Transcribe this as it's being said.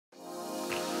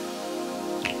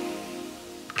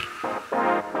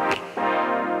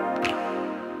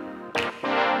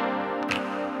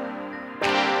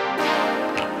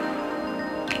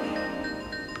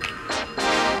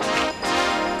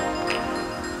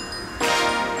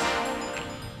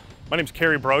My name is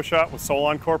Kerry Broshot with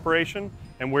SOLON Corporation,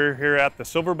 and we're here at the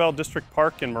Silverbell District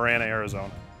Park in Marana,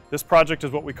 Arizona. This project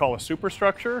is what we call a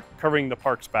superstructure, covering the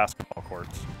park's basketball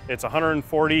courts. It's a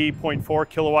 140.4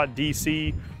 kilowatt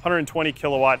DC, 120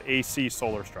 kilowatt AC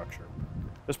solar structure.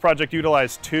 This project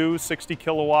utilized two 60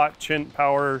 kilowatt Chint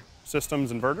power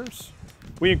systems inverters.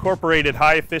 We incorporated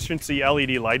high efficiency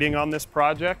LED lighting on this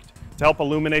project to help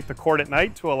illuminate the court at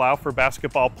night to allow for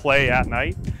basketball play at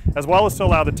night, as well as to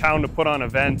allow the town to put on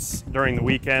events during the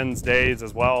weekends, days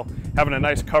as well, having a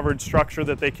nice covered structure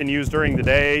that they can use during the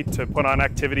day to put on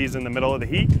activities in the middle of the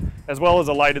heat, as well as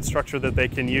a lighted structure that they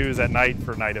can use at night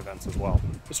for night events as well.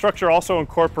 The structure also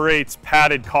incorporates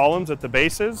padded columns at the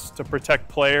bases to protect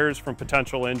players from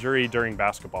potential injury during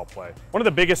basketball play. One of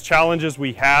the biggest challenges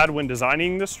we had when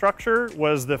designing this structure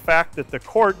was the fact that the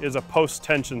court is a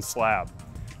post-tension slab.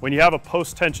 When you have a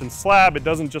post-tension slab, it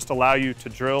doesn't just allow you to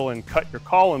drill and cut your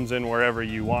columns in wherever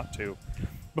you want to.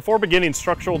 Before beginning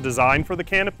structural design for the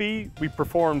canopy, we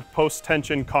performed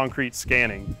post-tension concrete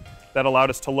scanning that allowed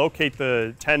us to locate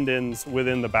the tendons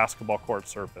within the basketball court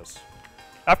surface.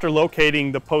 After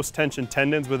locating the post-tension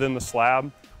tendons within the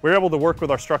slab, we were able to work with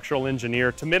our structural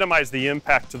engineer to minimize the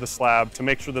impact to the slab to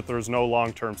make sure that there's no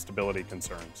long-term stability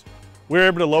concerns. We were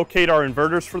able to locate our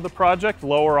inverters for the project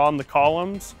lower on the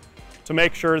columns to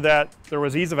make sure that there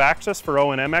was ease of access for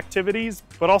O&M activities,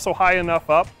 but also high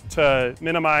enough up to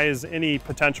minimize any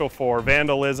potential for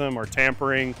vandalism or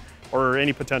tampering or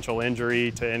any potential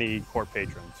injury to any court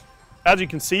patrons. As you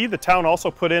can see, the town also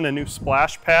put in a new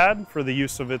splash pad for the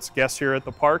use of its guests here at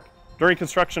the park. During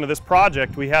construction of this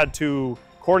project, we had to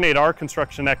coordinate our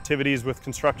construction activities with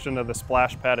construction of the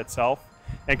splash pad itself,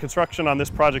 and construction on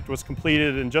this project was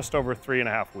completed in just over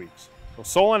 3.5 weeks.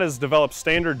 SOLON has developed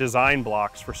standard design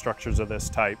blocks for structures of this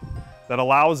type that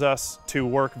allows us to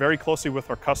work very closely with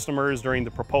our customers during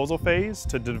the proposal phase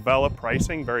to develop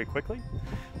pricing very quickly.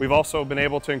 We've also been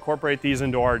able to incorporate these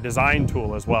into our design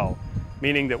tool as well,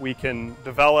 meaning that we can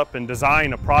develop and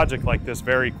design a project like this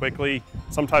very quickly,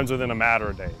 sometimes within a matter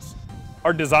of days.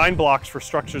 Our design blocks for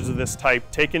structures of this type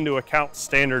take into account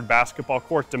standard basketball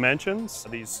court dimensions.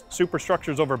 These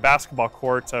superstructures over basketball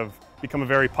courts have become a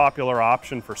very popular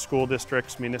option for school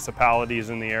districts, municipalities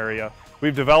in the area.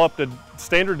 We've developed a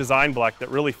standard design block that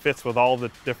really fits with all the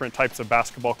different types of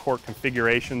basketball court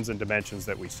configurations and dimensions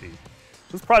that we see.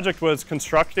 This project was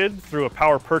constructed through a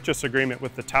power purchase agreement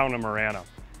with the town of Marana.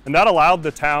 And that allowed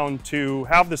the town to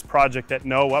have this project at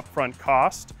no upfront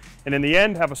cost, and in the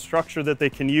end have a structure that they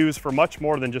can use for much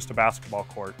more than just a basketball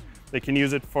court. They can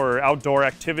use it for outdoor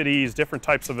activities, different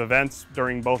types of events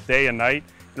during both day and night,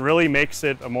 and really makes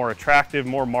it a more attractive,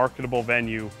 more marketable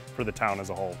venue for the town as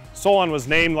a whole. SOLON was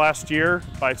named last year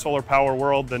by Solar Power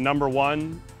World the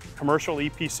 #1 commercial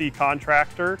EPC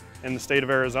contractor in the state of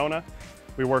Arizona.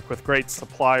 We work with great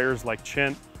suppliers like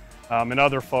Chint and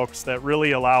other folks that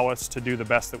really allow us to do the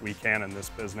best that we can in this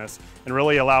business and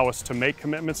really allow us to make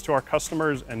commitments to our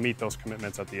customers and meet those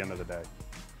commitments at the end of the day.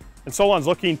 And SOLON's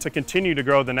looking to continue to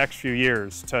grow the next few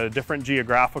years to different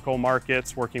geographical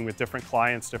markets, working with different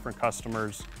clients, different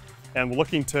customers, and we're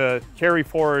looking to carry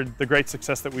forward the great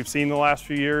success that we've seen the last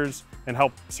few years and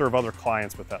help serve other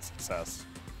clients with that success.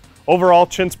 Overall,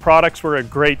 Chint's products were a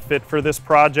great fit for this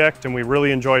project, and we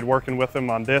really enjoyed working with them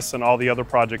on this and all the other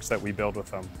projects that we build with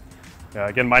them.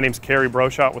 Again, my name's Kerry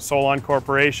Broshot with SOLON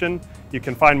Corporation. You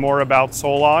can find more about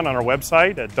SOLON on our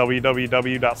website at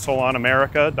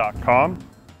www.solonamerica.com.